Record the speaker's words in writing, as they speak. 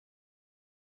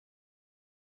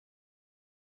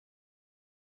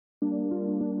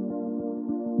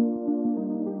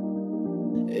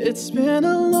It's been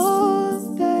a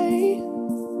long day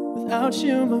without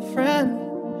you, my friend,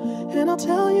 and I'll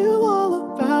tell you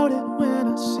all about it when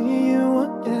I see you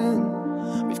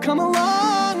again. We've come a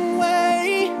long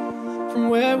way from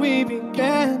where we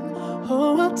began.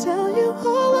 Oh, I'll tell you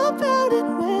all about it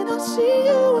when I see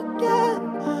you again.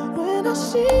 When I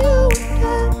see you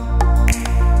again,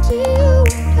 see you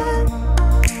again.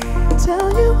 I'll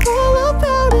tell you all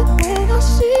about it when I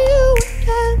see you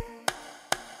again.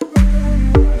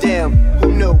 Damn,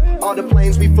 who knew? All the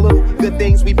planes we flew, good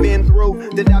things we've been through.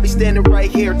 That I'll be standing right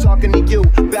here talking to you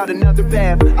about another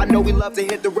path. I know we love to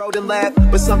hit the road and laugh,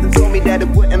 but something told me that it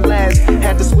wouldn't last.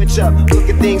 Had to switch up, look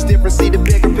at things different, see the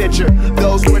bigger picture.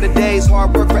 Those were the days,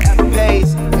 hard work forever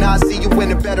pays. Now I see you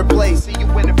in a better place. See you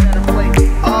in a better place.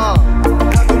 How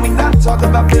can we not talk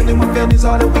about family when family's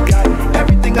all that we got?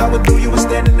 Everything I would do, you were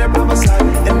standing there by my side,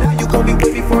 and now you gon' be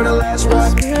with me for the last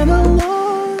ride. It's been a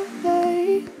long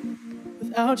day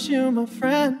without you, my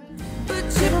friend, but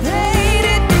you made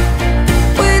it.